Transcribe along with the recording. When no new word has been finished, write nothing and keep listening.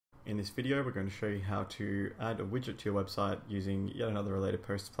In this video, we're going to show you how to add a widget to your website using yet another related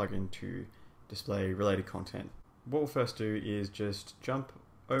posts plugin to display related content. What we'll first do is just jump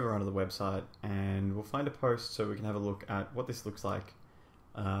over onto the website and we'll find a post so we can have a look at what this looks like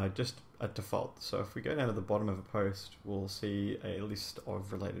just at default. So if we go down to the bottom of a post, we'll see a list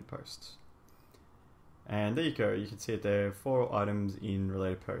of related posts. And there you go, you can see it there, 4 items in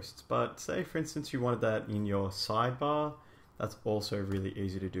related posts. But say for instance you wanted that in your sidebar, that's also really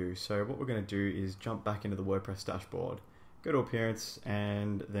easy to do. So what we're going to do is jump back into the WordPress dashboard, go to Appearance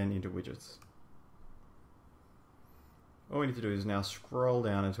and then into Widgets. All we need to do is now scroll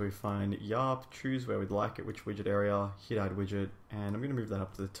down until we find Yarp, choose where we'd like it, which widget area, hit Add Widget, and I'm going to move that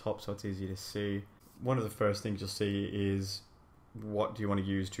up to the top so it's easy to see. One of the first things you'll see is what do you want to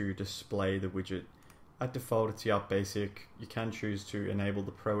use to display the widget. At default, it's Yarp Basic. You can choose to enable the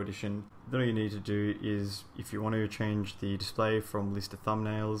Pro Edition. Then all you need to do is, if you want to change the display from list to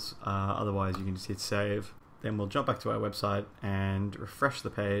thumbnails, otherwise you can just hit Save. Then we'll jump back to our website and refresh the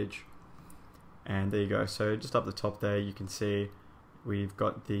page. And there you go. So just up the top there, you can see we've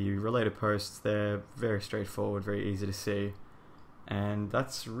got the related posts there. Very straightforward, very easy to see. And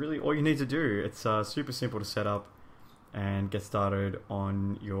that's really all you need to do. It's super simple to set up and get started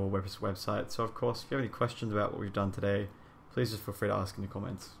on your WordPress website. So of course, if you have any questions about what we've done today, please just feel free to ask in the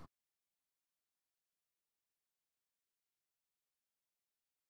comments.